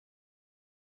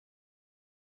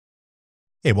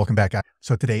Hey, welcome back, guys.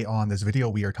 So today on this video,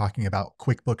 we are talking about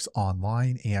QuickBooks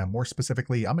Online, and more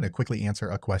specifically, I'm going to quickly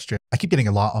answer a question I keep getting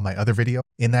a lot on my other video,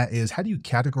 and that is, how do you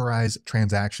categorize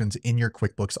transactions in your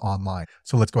QuickBooks Online?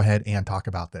 So let's go ahead and talk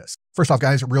about this. First off,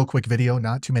 guys, real quick video,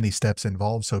 not too many steps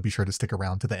involved, so be sure to stick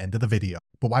around to the end of the video.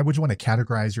 But why would you want to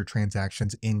categorize your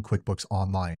transactions in QuickBooks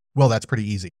Online? Well, that's pretty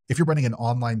easy. If you're running an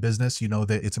online business, you know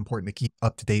that it's important to keep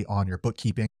up to date on your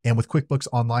bookkeeping. And with QuickBooks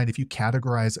Online, if you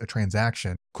categorize a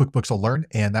transaction, QuickBooks will learn,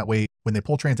 and that way, when they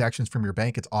pull transactions from your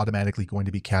bank, it's automatically going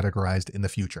to be categorized in the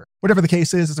future. Whatever the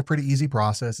case is, it's a pretty easy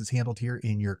process. It's handled here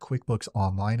in your QuickBooks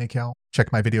Online account.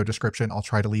 Check my video description. I'll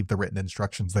try to leave the written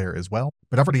instructions there as well.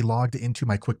 But I've already logged into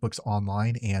my QuickBooks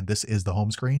Online, and this is the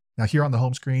home screen. Now here on the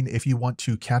home screen, if you want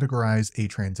to categorize a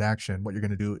transaction, what you're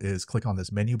going to do is click on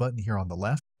this menu button here on the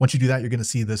left. Once you do that, you're going to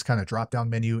see this kind of drop-down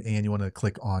menu, and you want to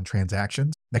click on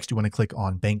transactions. Next, you want to click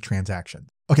on bank transactions.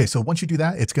 Okay, so once you do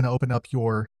that, it's going to open up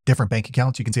your different bank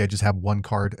accounts. You can see I just have one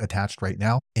card attached right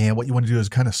now. And what you want to do is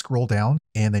kind of scroll down,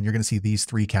 and then you're going to see these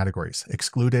three categories: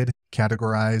 excluded,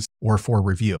 categorized, or for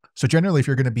review. So generally, if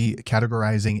you're going to be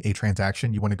categorizing a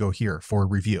transaction, you want to go here for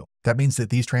review. That means that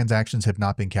these transactions have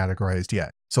not been categorized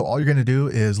yet. So all you're going to do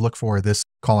is look for this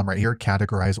column right here,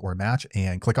 categorize or match,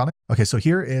 and click on it. Okay, so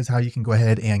here is how you can go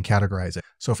ahead and categorize it.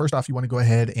 So first off, you want to go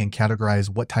ahead and categorize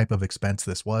what type of expense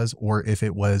this was, or if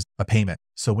it was a payment.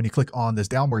 So when you click on this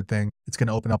downward thing, it's going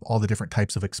to open up all the different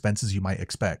types of expenses you might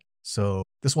expect. So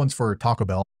this one's for Taco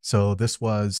Bell. So this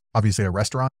was obviously a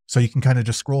restaurant. So you can kind of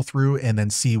just scroll through and then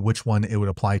see which one it would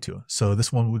apply to. So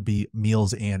this one would be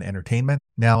meals and entertainment.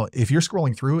 Now, if you're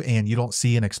scrolling through and you don't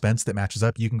see an expense that matches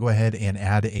up, you can go ahead and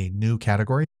add a new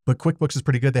category. But QuickBooks is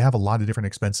pretty good. They have a lot of different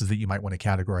expenses that you might want to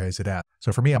categorize it at.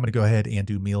 So for me, I'm going to go ahead and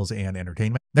do meals and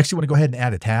entertainment. Next, you want to go ahead and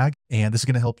add a tag, and this is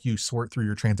going to help you sort through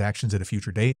your transactions at a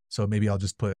future date. So maybe I'll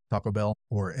just put Taco Bell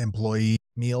or employee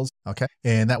meals. Okay.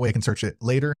 And that way I can search it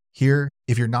later. Here,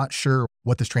 if you're not sure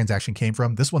what this transaction came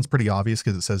from, this one's pretty obvious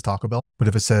because it says Taco Bell. But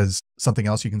if it says something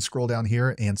else, you can scroll down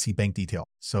here and see bank detail.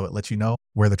 So it lets you know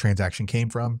where the transaction came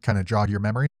from, kind of jog your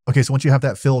memory. Okay, so once you have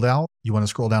that filled out, you want to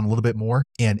scroll down a little bit more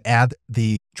and add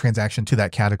the transaction to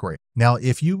that category. Now,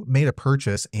 if you made a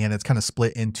purchase and it's kind of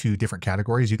split into different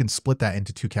categories, you can split that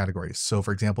into two categories. So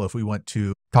for example, if we went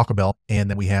to Taco Bell and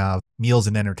then we have meals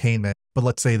and entertainment, but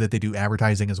let's say that they do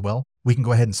advertising as well, we can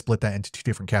go ahead and split that into two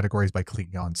different categories by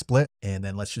clicking on split. And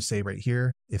then let's just say right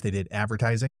here, if they did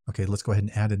advertising, okay, let's go ahead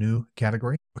and add a new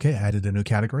category. Okay, I added a new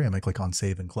category. I'm going to click on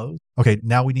save and close. Okay,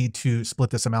 now we need to split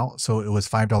this amount. So it was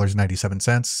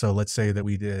 $5.97. So let's say that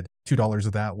we did $2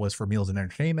 of that was for meals and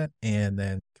entertainment, and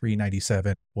then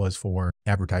 $3.97 was for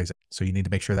advertising. So you need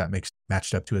to make sure that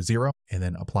matched up to a 0 and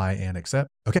then apply and accept.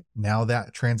 Okay, now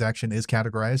that transaction is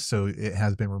categorized, so it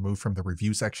has been removed from the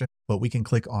review section, but we can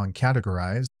click on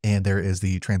categorize and there is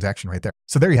the transaction right there.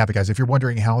 So there you have it, guys. If you're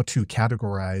wondering how to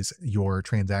categorize your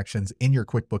transactions in your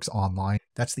QuickBooks Online,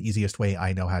 that's the easiest way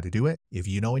I know how to do it. If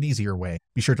you know an easier way,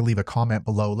 be sure to leave a comment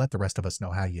below. Let the rest of us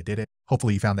know how you did it.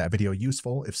 Hopefully you found that video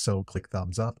useful. If so, click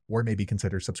thumbs up or maybe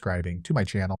consider subscribing to my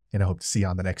channel, and I hope to see you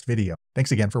on the next video.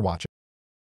 Thanks again for watching.